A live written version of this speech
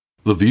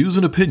The views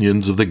and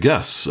opinions of the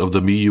guests of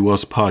the Me You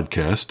Us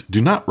podcast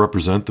do not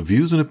represent the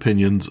views and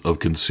opinions of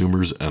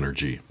Consumers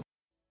Energy.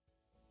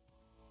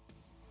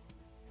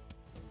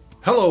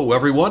 Hello,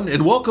 everyone,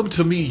 and welcome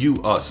to Me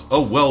You Us, a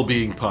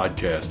well-being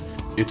podcast.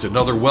 It's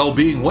another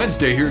Well-Being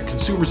Wednesday here at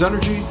Consumers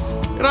Energy,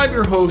 and I'm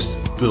your host,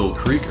 Bill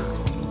Krieger.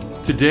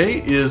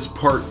 Today is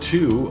part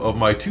 2 of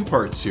my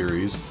two-part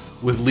series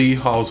with Lee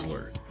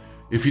Hausler.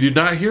 If you did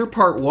not hear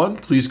part 1,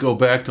 please go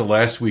back to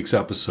last week's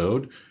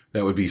episode.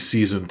 That would be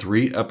Season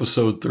 3,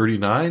 Episode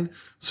 39,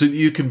 so that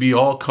you can be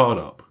all caught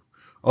up.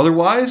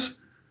 Otherwise,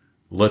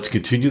 let's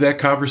continue that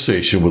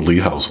conversation with Lee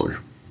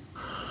Hausler.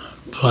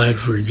 Applied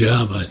for a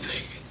job, I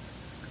think.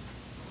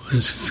 It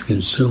was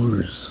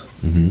Consumers.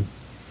 Mm-hmm.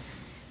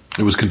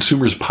 It was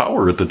Consumers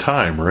Power at the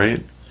time,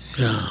 right?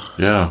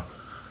 Yeah.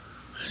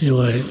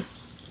 Anyway,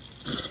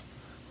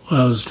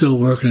 while I was still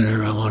working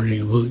there, I wanted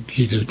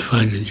to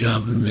find a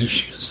job in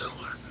Michigan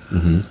somewhere.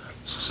 Mm-hmm.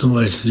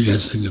 Somebody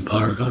suggested the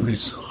power company,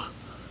 so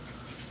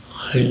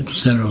I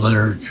sent a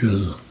letter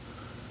to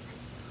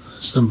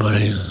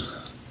somebody,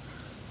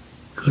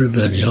 could have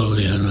been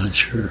Hildy, I'm not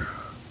sure.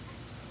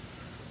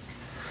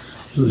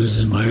 It was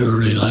in my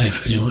early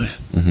life anyway.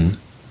 Mm-hmm.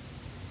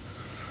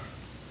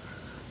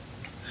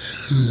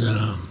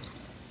 And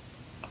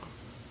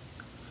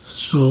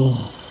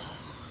so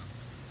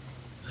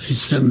they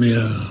sent me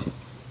a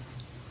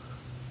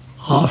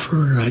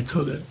offer and I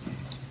took it.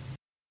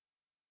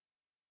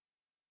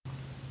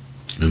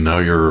 And now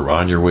you're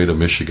on your way to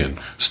Michigan.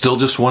 Still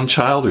just one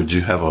child, or did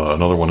you have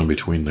another one in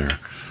between there?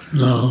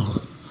 No.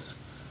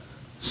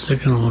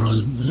 Second one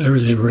was,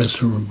 everything the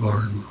rest of them were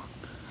born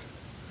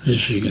in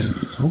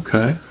Michigan.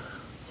 Okay.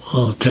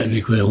 Well,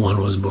 technically one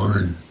was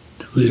born in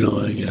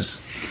Toledo, I guess.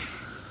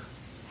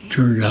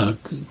 Turned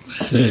out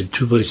that they had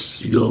two places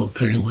to go,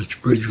 depending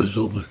which bridge was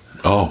open.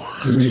 Oh.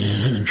 And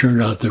it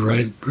turned out the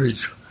right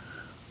bridge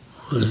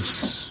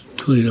was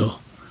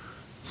Toledo.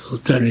 So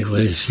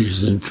technically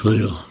she's in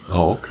Toledo.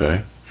 Oh,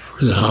 okay.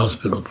 For the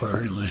hospital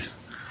part, anyway.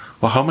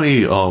 Well, how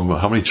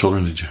many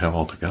children did you have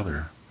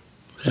altogether?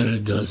 Had a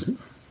dozen.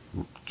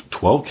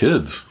 12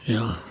 kids?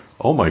 Yeah.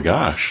 Oh, my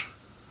gosh.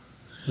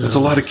 That's a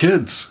lot of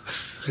kids.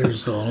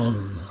 There's all of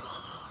them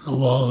on the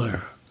wall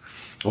there.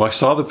 Well, I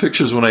saw the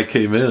pictures when I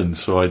came in,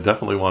 so I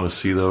definitely want to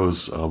see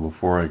those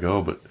before I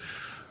go. But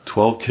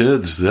 12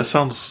 kids, that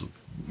sounds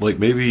like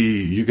maybe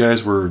you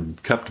guys were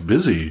kept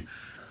busy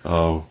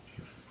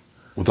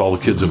with all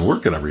the kids and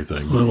work and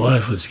everything. My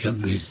wife was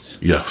kept busy.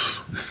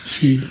 Yes.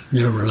 She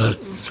never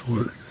left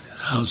work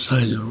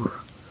outside the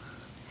work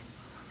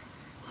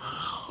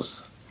house.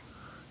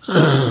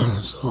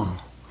 So,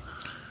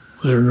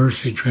 with her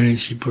nursery training,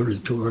 she put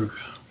it to work.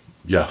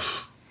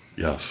 Yes.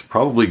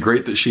 Probably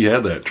great that she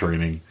had that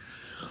training.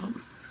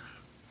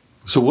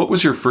 So what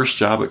was your first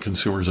job at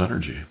Consumers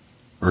Energy?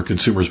 Or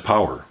Consumers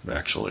Power,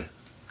 actually?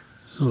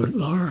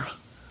 Well,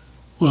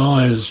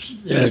 I was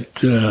at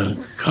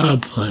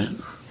Cobb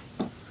Plant.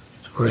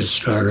 That's where I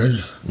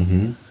started.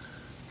 Mm-hmm.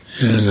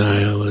 And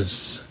I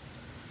was,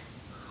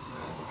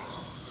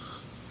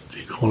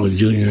 they call it a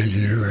junior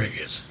engineer, I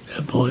guess, at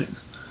that point.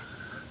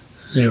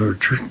 They were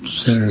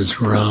sending us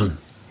around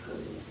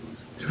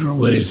different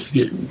ways to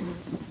get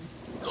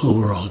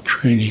overall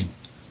training.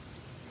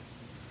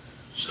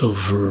 So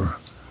for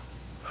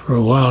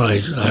a while,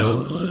 I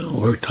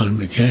worked on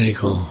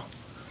mechanical,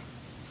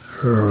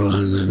 or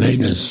on the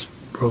maintenance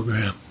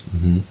program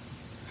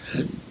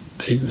at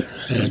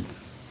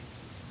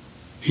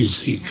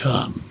PC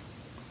Cobb.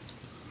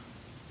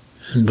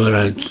 But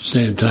at the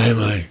same time,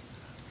 I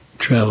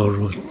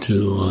traveled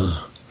to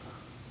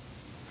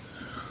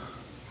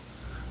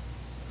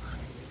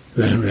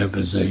Grand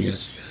Rapids, I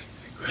guess.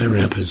 Grand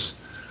Rapids,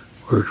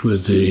 worked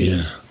with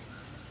the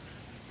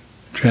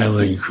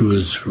traveling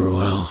crews for a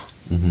while.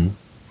 Mm-hmm.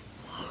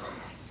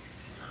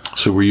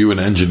 So were you an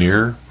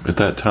engineer at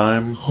that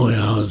time? Oh,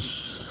 yeah, I was.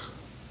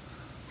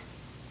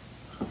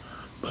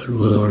 But we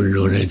weren't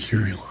doing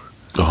engineering work.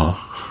 Uh-huh.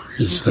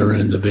 Just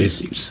learning the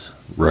basics.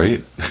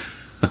 Right.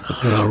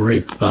 How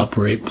to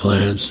operate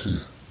plants,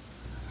 and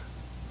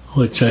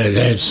which I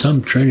had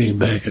some training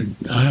back in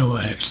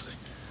Iowa, actually.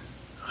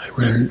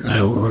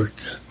 I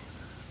worked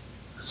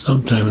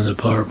sometime in the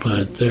power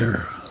plant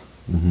there.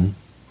 Mm-hmm.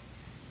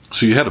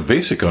 So you had a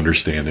basic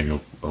understanding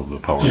of the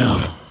power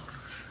plant.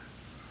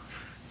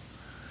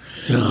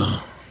 Yeah.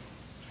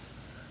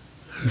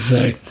 In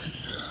fact,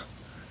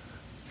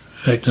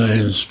 I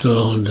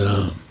installed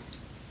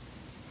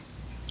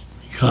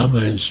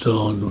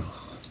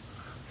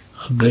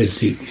a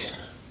basic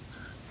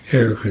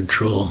air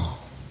control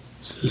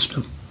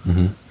system.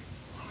 Mm-hmm.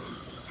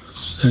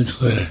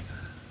 Essentially, I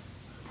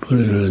put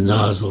in a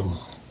nozzle,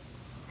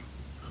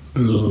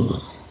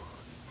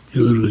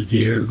 diluted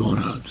the air going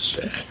out the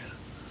stack.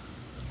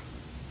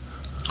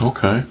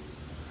 Okay.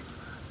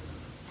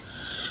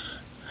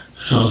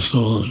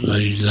 Also, I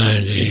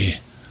designed a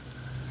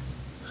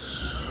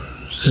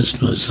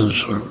system of some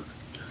sort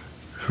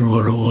for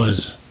what it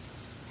was.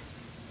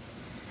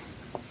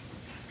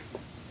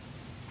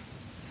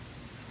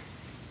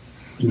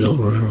 I don't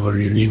remember what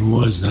it even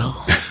was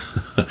now.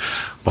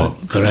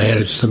 But I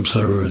had some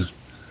sort of an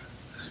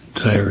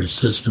entire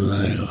system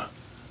that it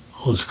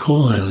was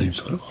coal handling,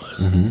 is what it was.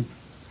 Mm-hmm.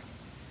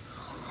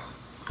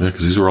 Yeah,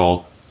 because these were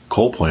all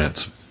coal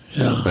plants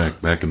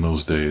back in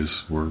those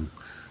days. We're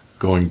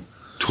going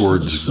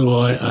towards... So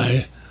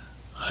I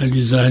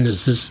designed a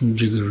system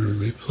you could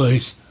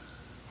replace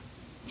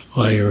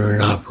while you were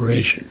in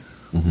operation.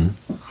 Mm-hmm.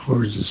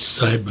 Or just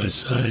side by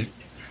side.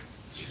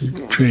 You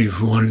could trade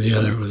from one to the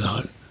other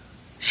without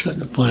shutting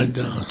the plant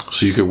down.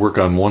 So you could work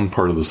on one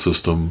part of the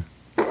system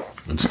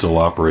and still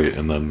operate,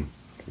 and then,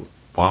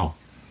 wow.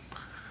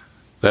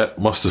 That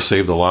must have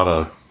saved a lot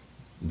of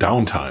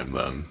downtime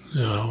then.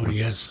 Yeah, I would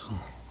guess so.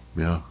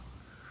 Yeah.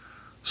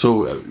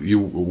 So you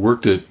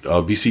worked at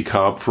BC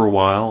Cobb for a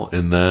while,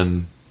 and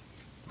then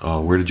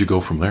where did you go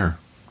from there?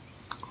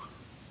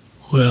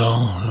 Well,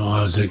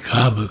 I was at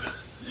Cobb,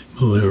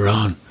 moving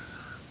around.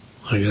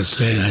 Like I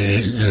say, I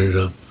ended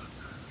up,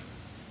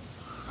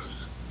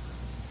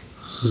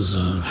 it was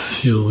a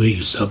few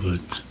weeks up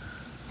at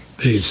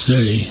Bay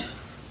City,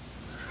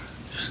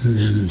 and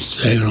then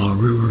Saginaw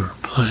River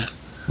plant,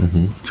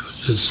 which was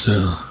just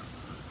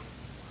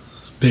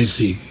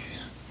basic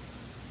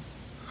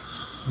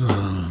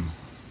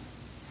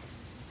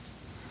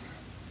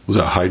was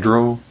that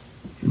hydro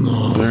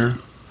there?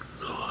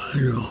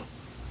 Hydro.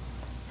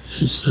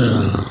 It's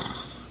a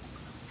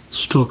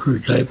Stoker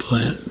type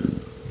plant.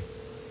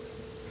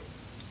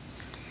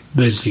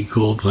 Basic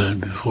coal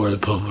plant before the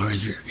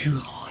pulverizer came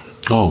along.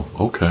 Oh,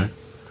 okay.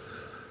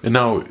 And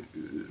now,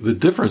 the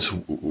difference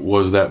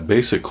was that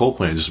basic coal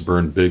plant just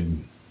burned big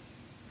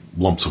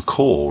lumps of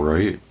coal,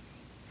 right?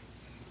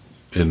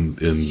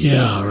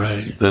 Yeah,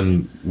 right.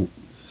 Then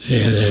they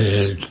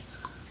had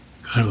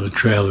kind of a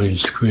traveling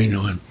screen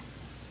that went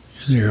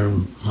in there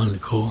on the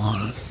coal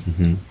on it.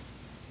 Mm-hmm.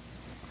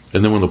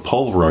 And then when the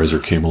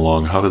pulverizer came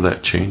along, how did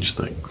that change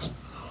things?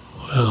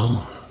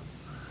 Well,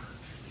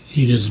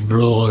 you just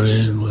blow it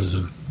in with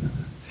an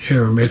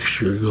air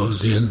mixture that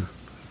goes in,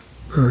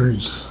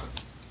 burns.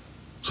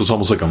 So it's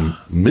almost like a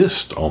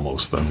mist,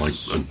 almost then, like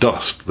a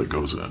dust that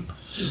goes in.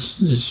 It's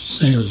the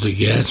same as the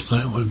gas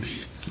plant would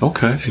be.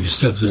 Okay.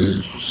 Except that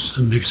it's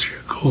a mixture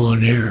of coal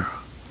and air.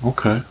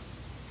 Okay.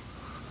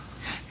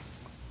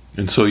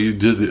 And so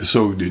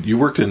you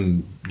worked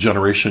in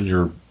generation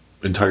your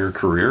entire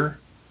career?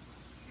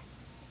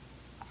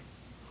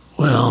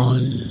 Well,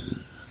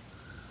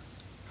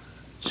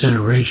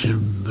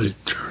 generation, but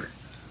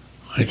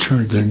I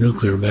turned to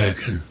nuclear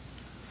back in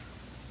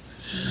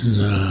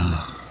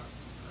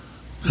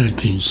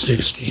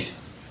 1960.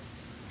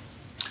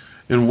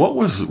 And what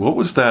was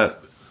that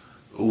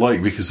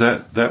like? Because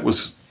that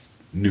was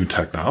new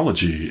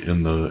technology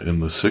in the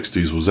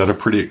 60s. Was that a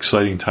pretty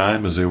exciting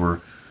time as they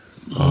were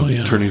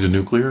turning to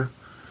nuclear?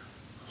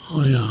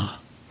 Oh yeah.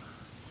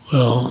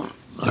 Well,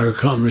 our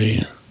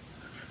company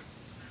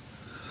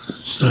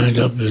signed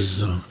up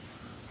as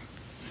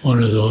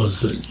one of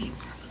those that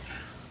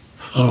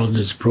followed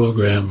this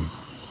program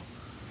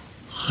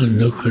on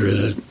nuclear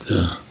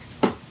that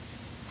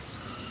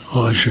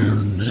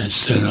Washington had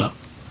set up.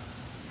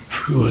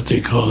 For what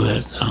they call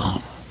that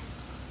now.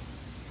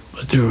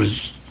 But there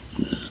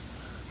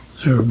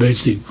were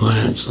basic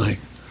plants like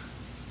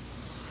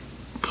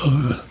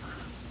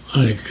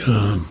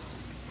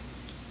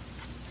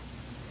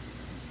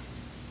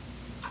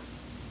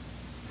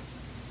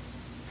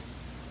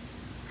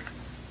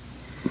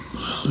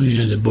we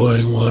had the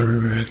boiling water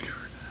reactor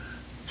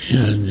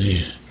and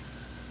the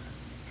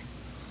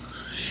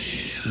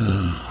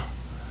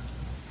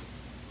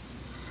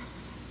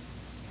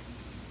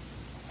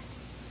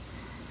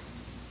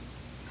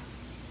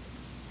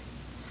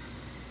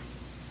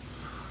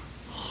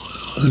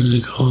what do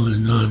they call it?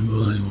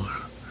 Non-boiling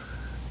water.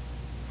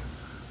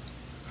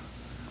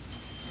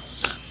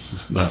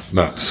 It's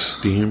not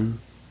steam.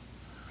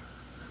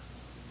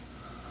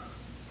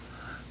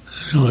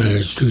 I know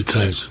there's two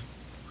types of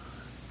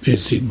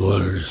basic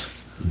boilers.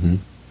 Mm-hmm.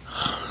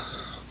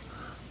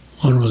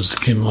 One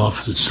came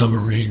off the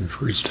submarine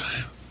first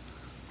time.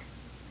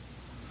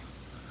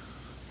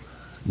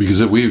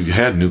 Because we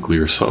had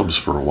nuclear subs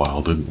for a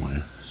while, didn't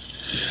we?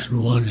 Had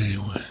one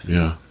anyway.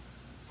 Yeah.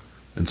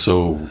 And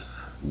so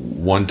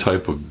one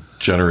type of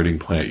generating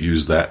plant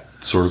used that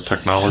sort of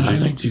technology? Yeah, I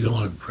think they go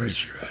on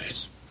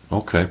pressurized.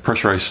 Okay,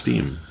 pressurized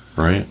steam,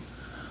 right?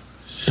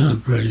 Yeah,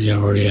 you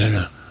already had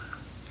a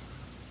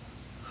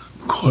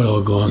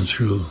coil going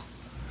through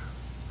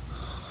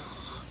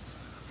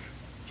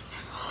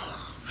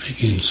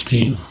making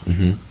steam.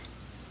 Mm-hmm.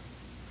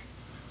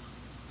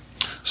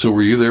 So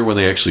were you there when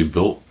they actually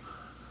built,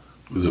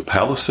 was it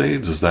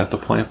Palisades? Is that the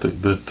plant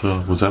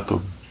that was that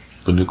the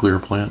nuclear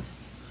plant?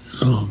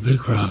 No,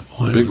 Big Rock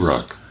Point. Big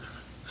Rock.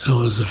 That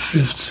was the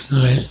fifth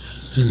night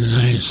in the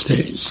United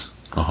States.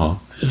 Uh-huh.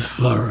 If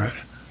right.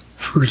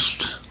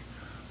 First,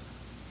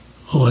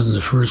 it wasn't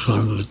the first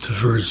one, but the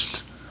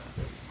first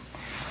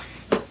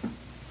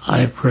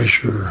high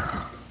pressure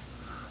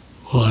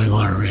boiling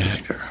water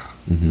reactor.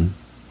 Mm-hmm.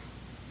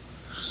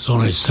 It's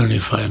only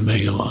 75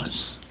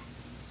 megawatts.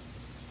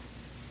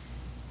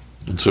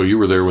 And so you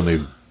were there when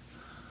they,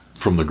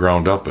 from the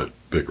ground up at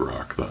Big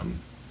Rock then?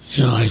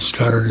 I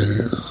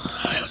started,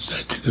 I was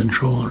at the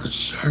control and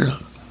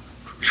startup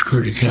for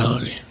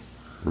criticality.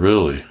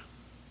 Really?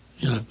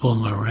 I pulled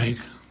my rank.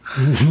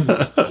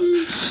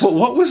 Well,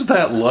 what was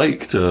that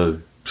like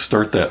to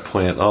start that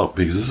plant up?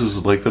 Because this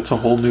is that's a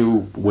whole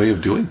new way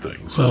of doing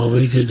things. Well,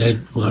 we did that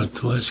at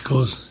the West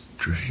Coast,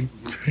 trained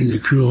the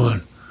crew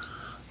on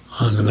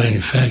the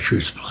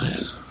manufacturer's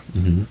plant.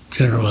 Mm-hmm.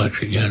 General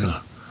Electric had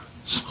a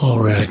small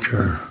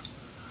reactor.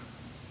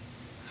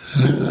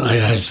 And I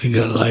actually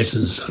got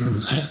licensed on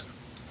that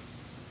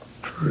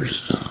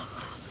first.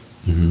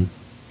 Mm-hmm.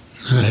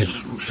 And I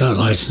got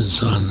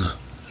licensed on the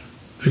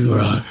Big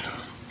Rock.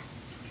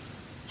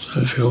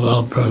 So I feel, well,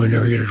 I'll probably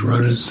never get to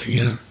run this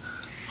again.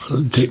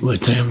 I'll take my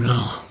time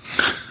now.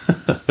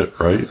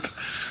 Right.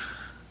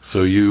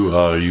 So you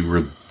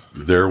were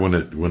there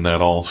when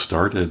that all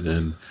started,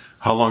 and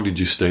how long did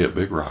you stay at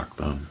Big Rock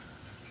then?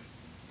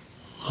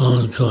 Well,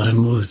 until I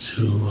moved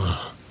to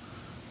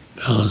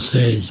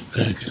Palisades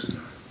back in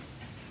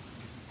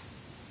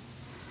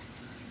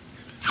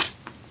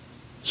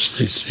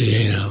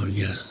 68, I would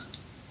guess.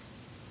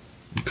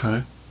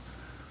 Okay.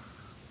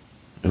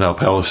 And now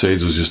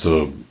Palisades was just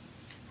a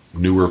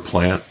newer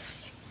plant?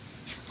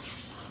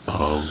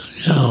 Yeah,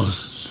 it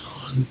was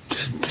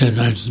 10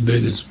 times as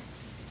big as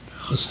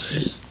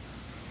Palisades.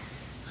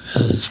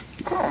 And it's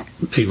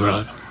Big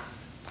Rock.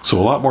 So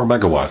a lot more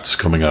megawatts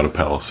coming out of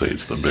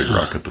Palisades than Big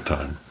Rock at the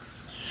time.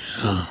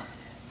 Yeah.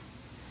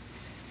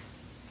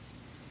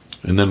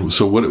 And then,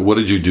 so what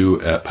did you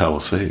do at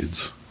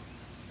Palisades?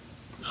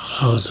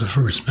 I was the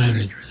first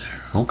manager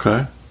there.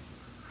 Okay.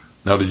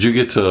 Now, did you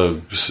get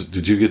to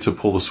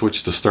pull the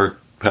switch to start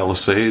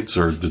Palisades,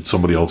 or did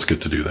somebody else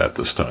get to do that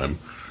this time?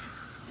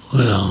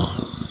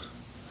 Well,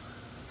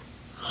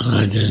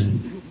 I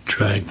didn't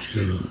try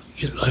to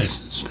get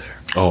licensed there.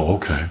 Oh,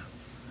 okay.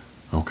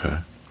 Okay.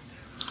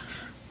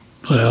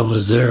 But I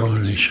was there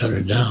when they shut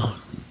it down.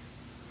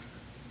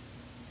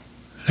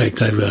 In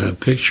fact, I've got a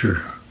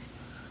picture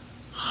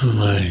on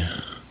my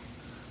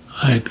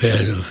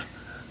iPad of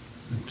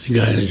the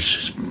guy that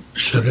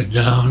shut it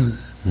down,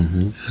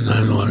 Mm-hmm. and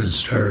I'm the one that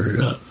started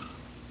it up.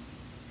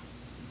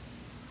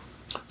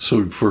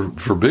 So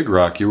for Big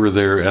Rock, you were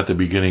there at the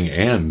beginning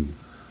and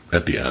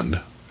at the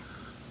end.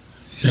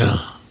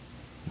 Yeah.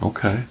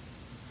 Okay.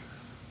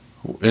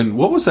 And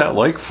what was that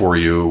like for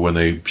you when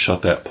they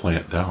shut that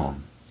plant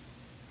down?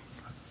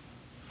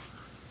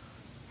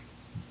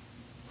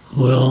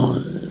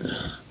 Well,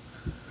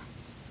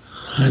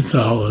 I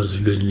thought it was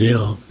a good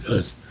deal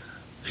because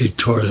they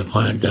tore the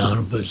plant down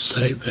and put the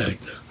site back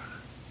to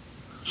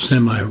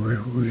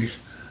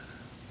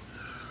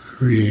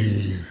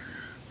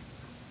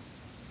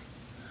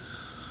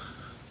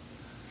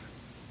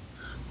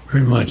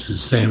pretty much the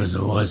same as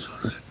it was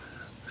when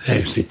they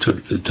actually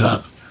took the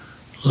top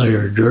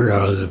layer of dirt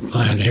out of the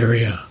plant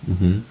area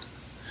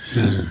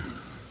and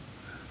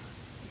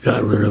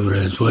got rid of it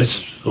as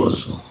waste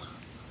disposal.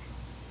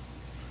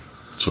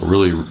 So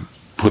really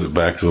put it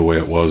back to the way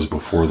it was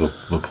before the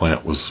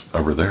plant was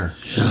ever there.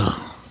 Yeah.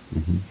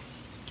 Mm-hmm.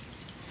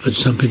 But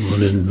some people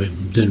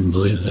didn't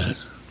believe that.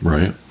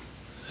 Right.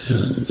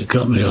 The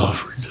company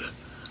offered the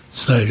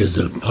site as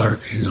a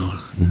park,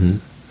 Mm-hmm.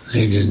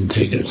 They didn't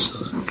take it, so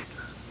the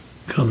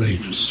company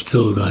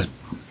still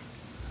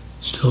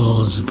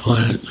owns the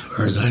plant, as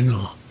far as I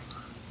know,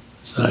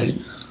 site.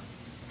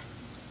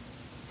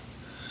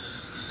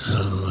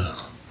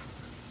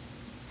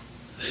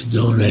 They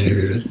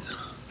donated it.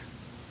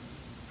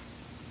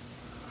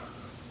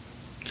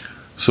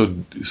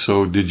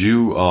 So did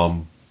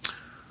you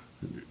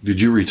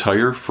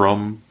retire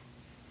from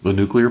the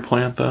nuclear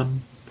plant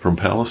then, from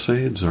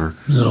Palisades, or?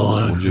 No,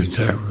 I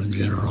retired from the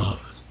general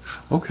office.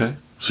 Okay,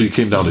 so you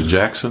came down to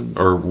Jackson,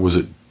 or was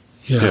it?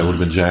 Yeah, it would have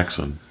been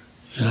Jackson.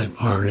 Yeah,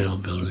 Parnell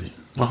building.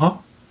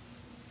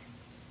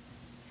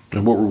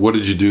 And what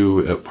did you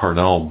do at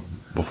Parnell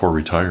before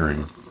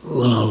retiring?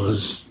 Well, I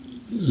was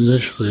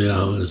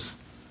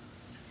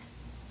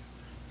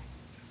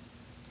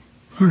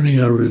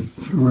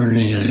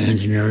running an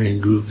engineering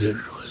group that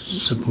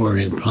was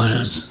supporting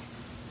plants.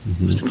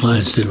 Mm-hmm. But the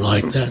plants didn't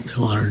like that. They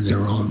wanted their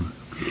own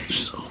group,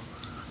 so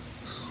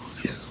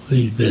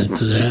we bent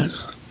to that.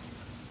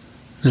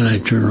 Then I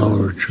turned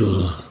over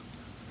to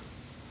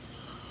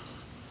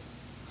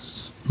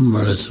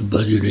more or less a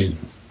budgeting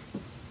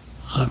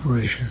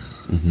operation.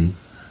 Mm-hmm.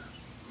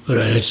 But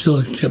I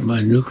still kept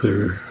my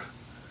nuclear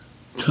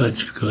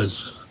touch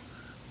because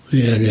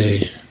we had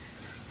a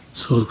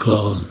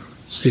so-called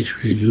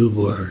 6 review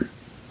board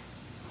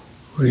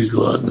where you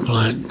go out in the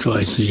plant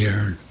twice a year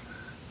and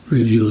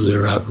review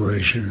their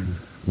operation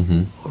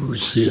and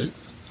oversee it.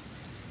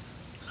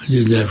 I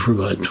did that for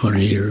about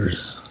 20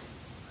 years.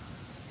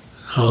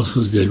 I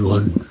also did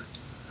one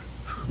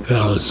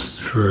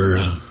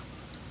for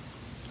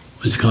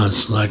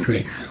Wisconsin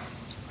Electric,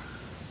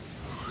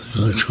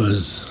 which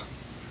was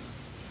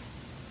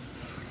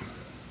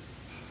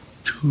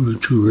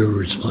Two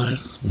Rivers plant.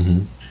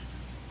 Mm-hmm.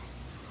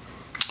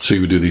 So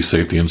you would do these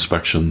safety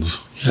inspections?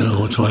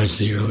 Twice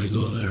a year we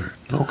go there.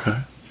 Okay.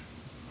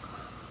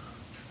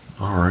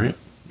 All right.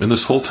 And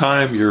this whole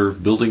time you're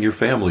building your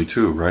family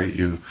too, right?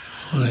 You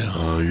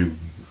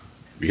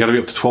got to be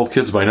up to 12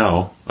 kids by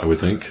now, I would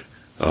think.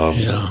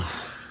 Yeah.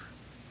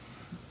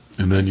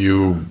 And then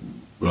you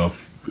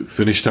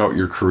finished out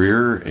your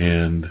career,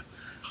 and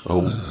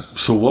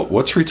so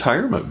what's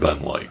retirement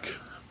been like?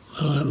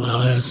 Well, my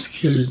last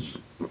kid is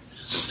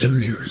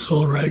 7 years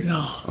old right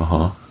now.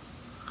 Uh-huh.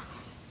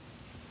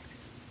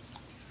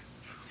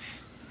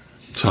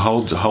 So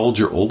how old's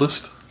your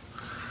oldest?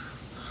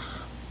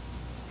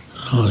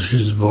 Oh, she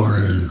was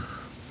born in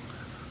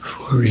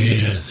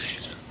 48, I think.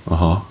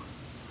 Uh-huh.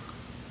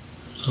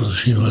 So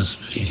she must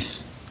be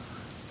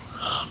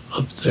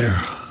up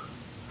there.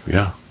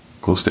 Yeah,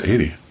 close to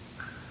 80.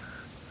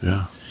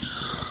 Yeah.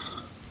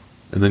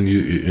 And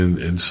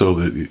then so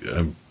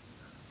the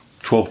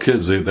 12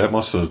 kids, that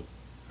must have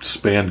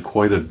spanned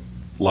quite a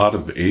lot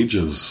of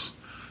ages.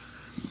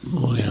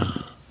 Oh,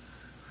 yeah.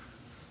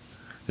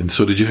 And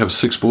so did you have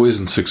 6 boys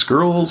and 6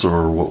 girls,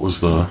 or what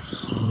was the...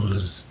 Oh, it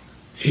was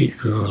 8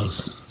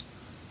 girls,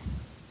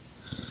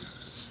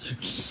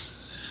 6,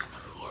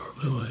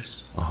 4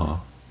 boys. Uh-huh.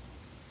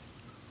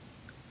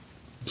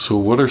 So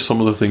what are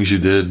some of the things you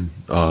did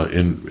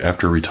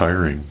after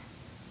retiring?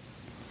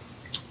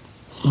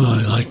 Well,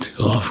 I like to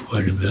golf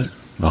quite a bit.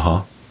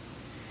 Uh-huh.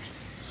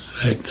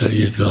 In fact, I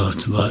used to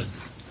golf about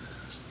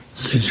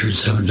 6 or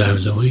 7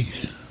 times a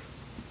week.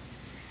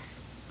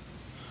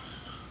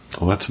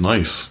 Oh, that's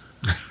nice.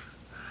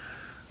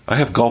 I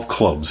have golf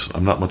clubs.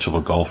 I'm not much of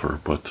a golfer,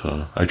 but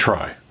I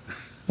try.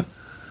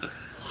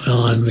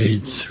 Well, I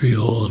made 3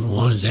 holes in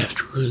one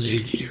after I was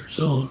 80 years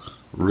old.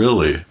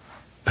 Really?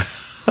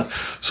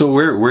 So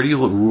where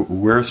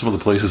are some of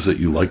the places that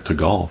you like to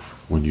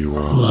golf when you?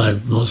 Well,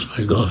 most of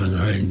my golfing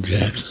are in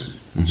Jackson,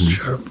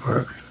 Sharp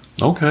Park.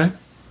 Okay.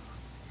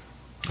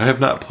 I have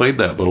not played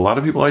that, but a lot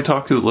of people I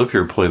talk to that live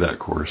here play that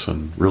course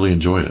and really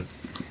enjoy it.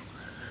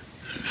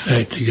 In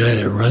fact, the guy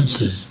that runs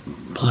this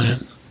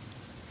plant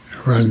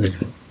runs the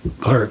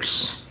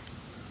parks,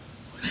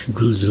 which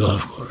includes the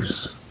golf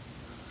course.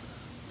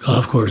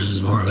 Golf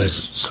courses more or less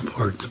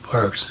support the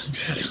parks in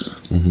Jackson.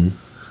 Mm-hmm.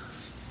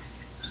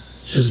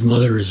 His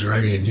mother is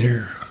right in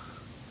here.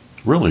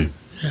 Really?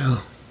 Yeah.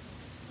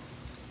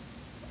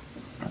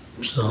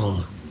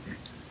 So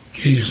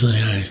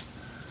occasionally I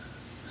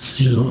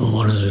see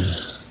one of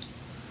the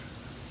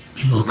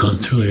people come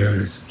through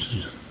here to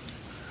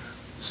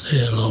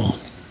say hello.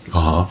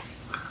 Uh-huh.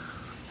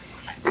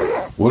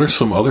 What are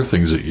some other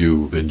things that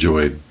you've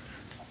enjoyed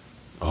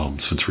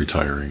since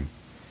retiring?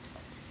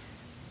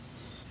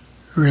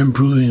 We're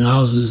improving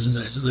houses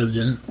that I lived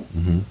in.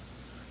 Mm-hmm.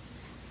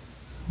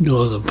 Do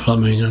all the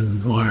plumbing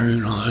and wiring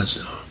and all that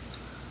stuff.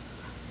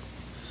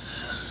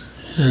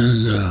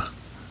 And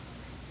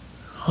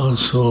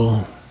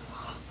also,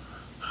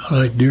 I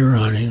like deer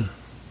hunting,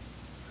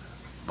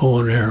 bow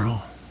and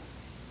arrow.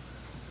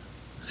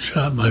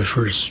 Shot my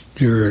first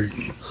deer at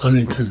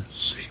Huntington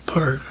State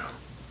Park.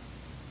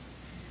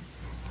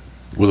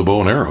 With a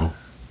bow and arrow?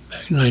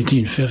 Back in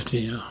 1950,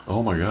 yeah.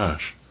 Oh my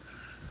gosh.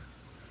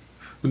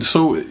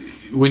 So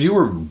when you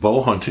were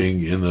bow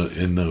hunting in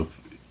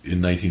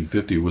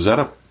 1950, was that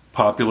a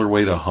popular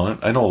way to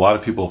hunt? I know a lot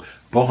of people,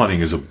 bow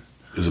hunting is a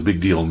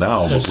big deal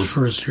now. That's the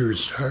first year it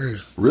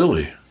started.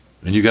 Really?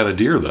 And you got a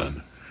deer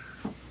then?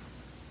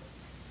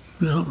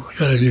 No, we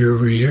got a deer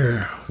every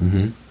year.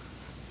 Mm-hmm.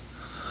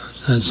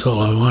 That's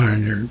all I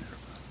wanted to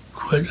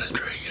quit. I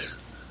tried to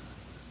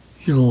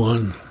get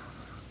one.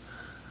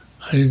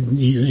 I didn't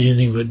eat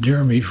anything but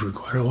deer meat for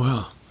quite a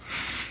while.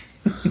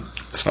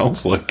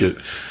 Sounds like it.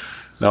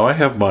 Now I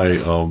have my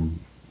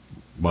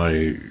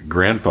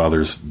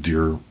grandfather's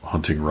deer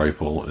hunting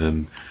rifle,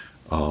 and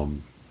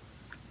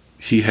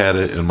he had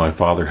it, and my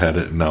father had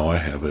it, and now I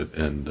have it.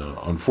 And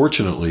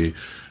unfortunately,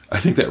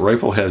 I think that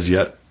rifle has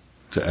yet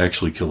to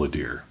actually kill a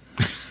deer.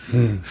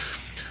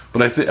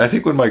 But I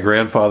think when my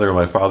grandfather and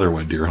my father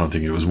went deer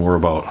hunting, it was more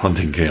about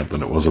hunting camp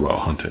than it was about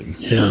hunting.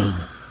 Yeah.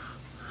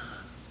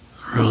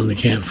 Around the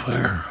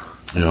campfire.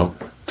 Yep.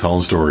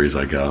 Telling stories,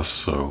 I guess.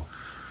 So.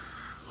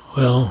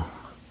 Well,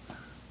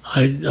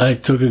 I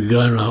took a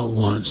gun out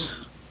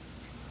once.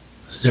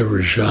 I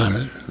never shot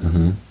it.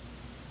 Mm-hmm.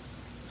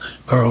 I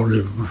borrowed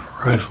a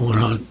rifle,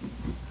 went out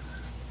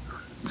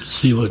to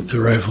see what the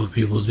rifle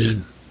people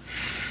did.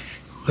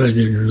 But I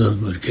didn't do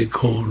nothing but get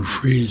cold and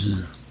freeze,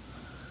 and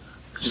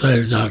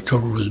decided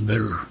October was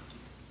better.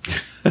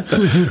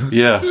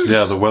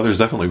 Yeah, the weather's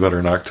definitely better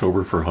in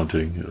October for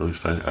hunting. At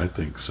least I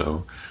think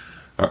so.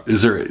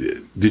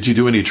 Did you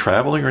do any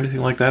traveling or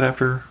anything like that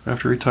after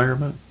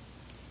retirement?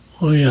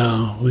 Oh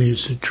yeah, we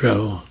used to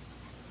travel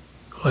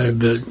quite a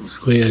bit.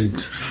 We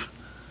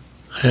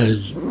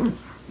had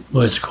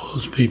West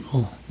Coast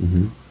people,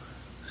 mm-hmm.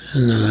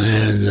 and then I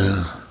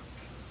had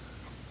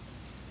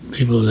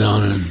people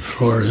down in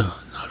Florida,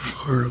 not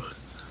Florida, but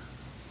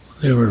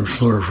they were in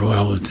Florida for a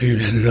while, but they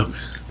ended up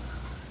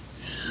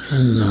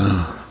in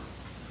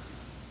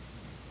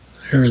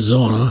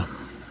Arizona,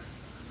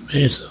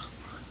 Mesa.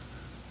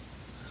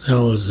 That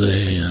was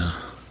a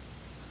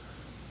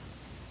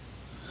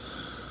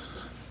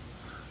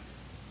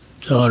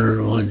daughter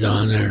that went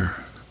down there.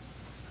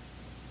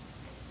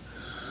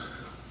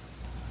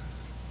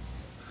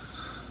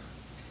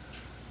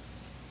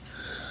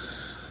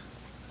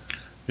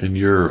 And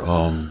your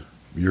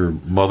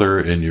mother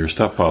and your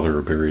stepfather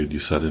are buried, you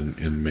said,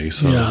 in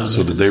Mesa. Yeah,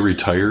 so did they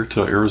retire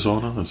to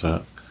Arizona? Is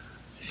that?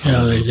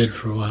 Yeah, they did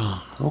for a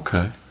while.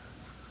 Okay.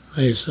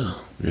 Mesa.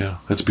 Yeah,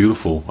 it's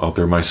beautiful out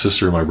there. My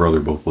sister and my brother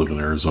both live in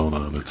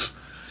Arizona, and it's...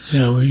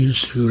 Yeah, we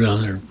used to go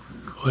down there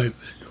quite a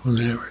bit when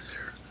they were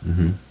there.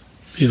 Mm-hmm.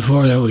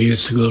 Before that, we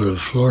used to go to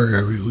Florida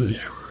every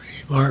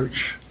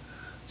March.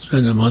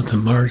 Spend the month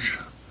of March.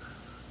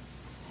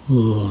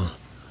 Who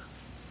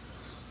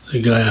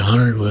the guy I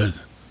hunted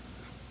with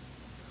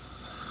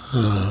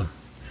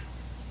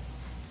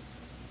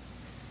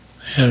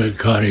had a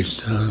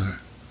cottage down there,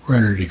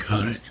 rented a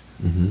cottage.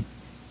 Mm-hmm.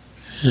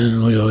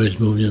 And we always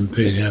moved in and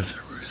paid half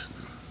the rent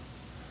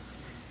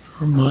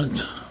for a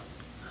month.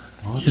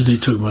 Usually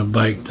took my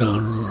bike down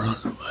and rode on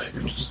the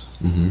bikes,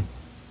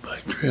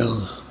 bike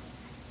trails.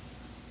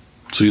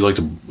 So you like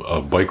to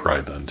bike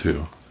ride then,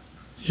 too?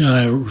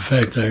 Yeah, in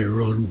fact, I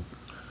rode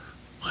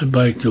my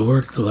bike to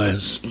work the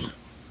last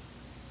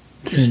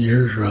 10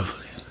 years,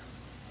 roughly.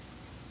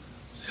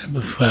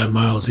 About 5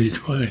 miles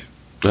each way.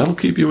 That'll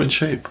keep you in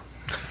shape.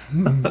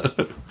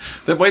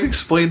 That might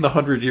explain the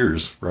 100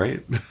 years,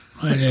 right?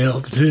 Might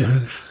help,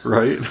 too.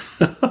 Right?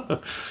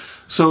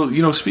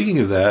 So, speaking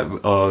of that,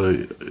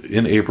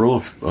 in April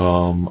of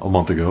a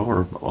month ago,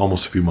 or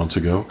almost a few months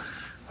ago,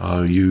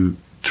 you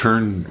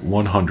turned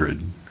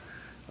 100.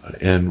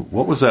 And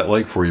what was that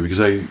like for you? Because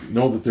I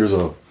know that there's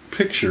a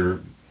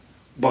picture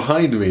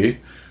behind me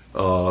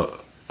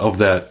of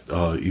that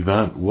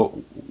event. What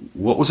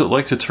was it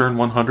like to turn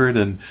 100?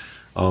 And,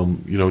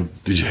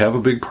 did you have a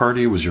big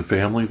party? Was your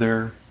family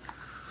there?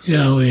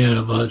 Yeah, we had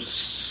about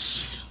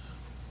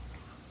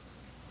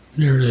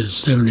nearly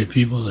 70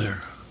 people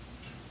there.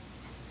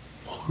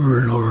 Over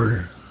and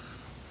over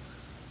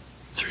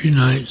 3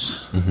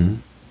 nights. Mm-hmm.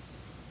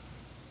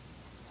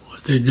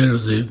 What they did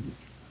was they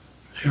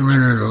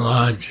rented a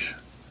lodge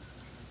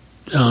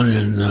down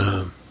in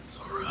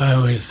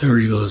Highway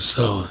 30 goes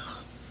south.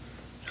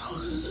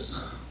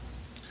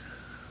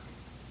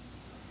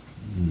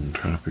 I'm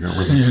trying to figure out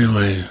where that's...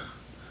 Anyway,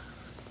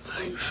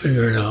 I can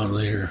figure it out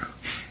later.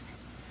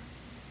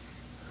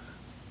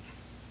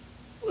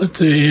 But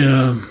they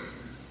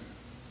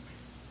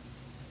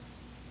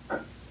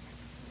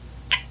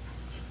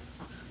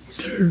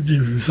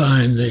they're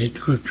fine. They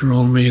cooked their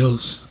own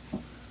meals,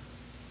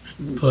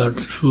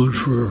 bought food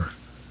for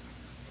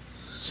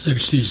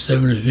 60,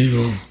 70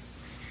 people,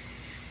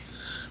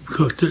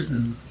 cooked it.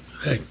 In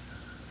fact,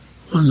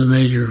 one of the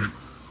major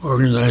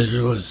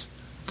organizers was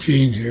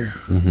Gene here.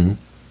 Mm-hmm.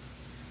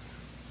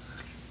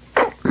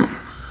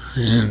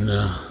 And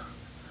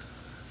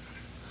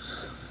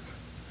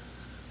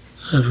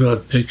I've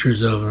got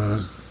pictures of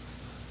it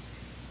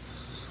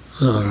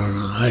on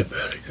an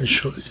iPad I can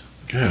show you.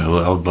 Yeah,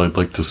 I'd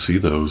like to see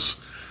those.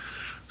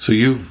 So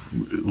you've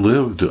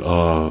lived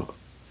a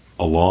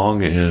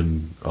long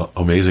and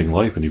amazing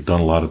life, and you've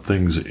done a lot of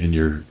things in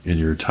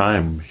your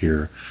time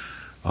here.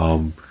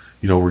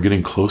 We're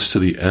getting close to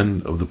the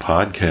end of the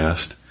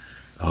podcast,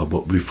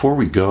 but before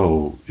we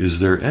go, is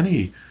there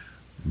any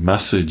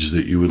message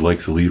that you would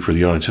like to leave for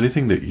the audience?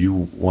 Anything that you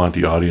want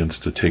the audience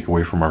to take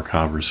away from our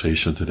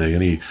conversation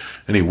today?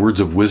 Any words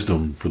of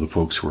wisdom for the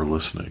folks who are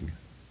listening?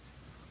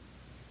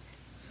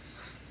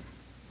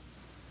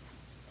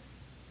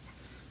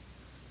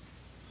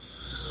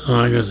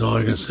 I guess all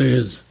I can say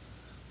is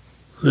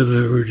live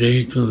every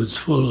day to its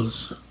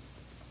fullest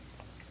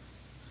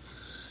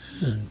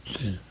and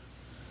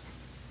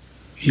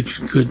keep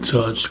good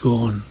thoughts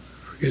going,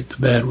 forget the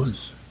bad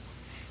ones.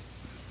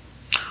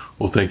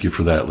 Well, thank you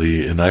for that,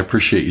 Lee, and I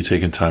appreciate you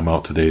taking time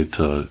out today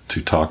to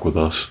talk with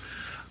us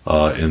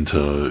and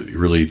to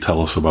really tell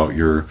us about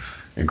your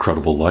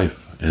incredible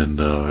life,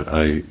 and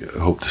I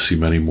hope to see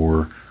many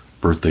more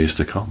birthdays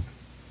to come.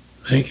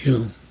 Thank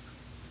you.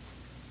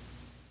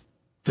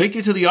 Thank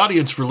you to the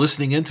audience for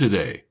listening in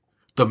today.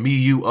 The Me,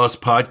 You, Us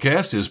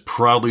podcast is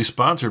proudly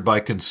sponsored by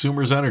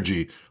Consumers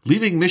Energy,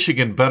 leaving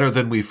Michigan better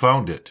than we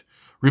found it.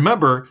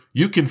 Remember,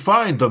 you can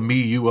find the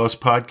Me, You, Us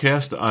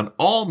podcast on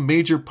all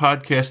major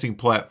podcasting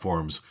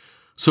platforms,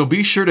 so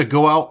be sure to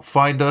go out,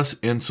 find us,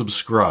 and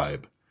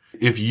subscribe.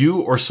 If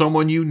you or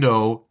someone you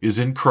know is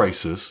in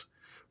crisis,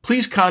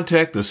 please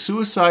contact the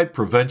Suicide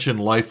Prevention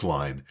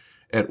Lifeline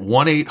at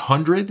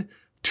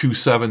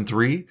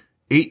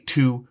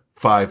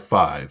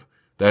 1-800-273-8255.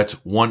 That's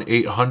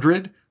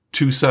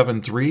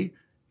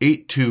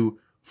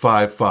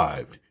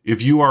 1-800-273-8255.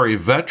 If you are a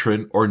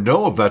veteran or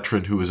know a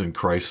veteran who is in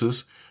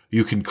crisis,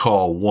 you can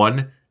call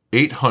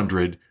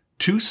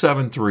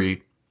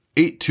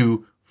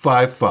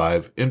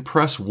 1-800-273-8255 and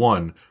press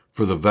 1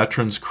 for the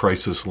Veterans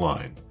Crisis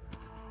Line.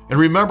 And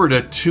remember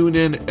to tune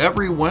in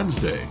every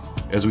Wednesday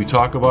as we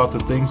talk about the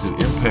things that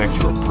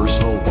impact your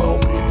personal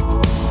well-being.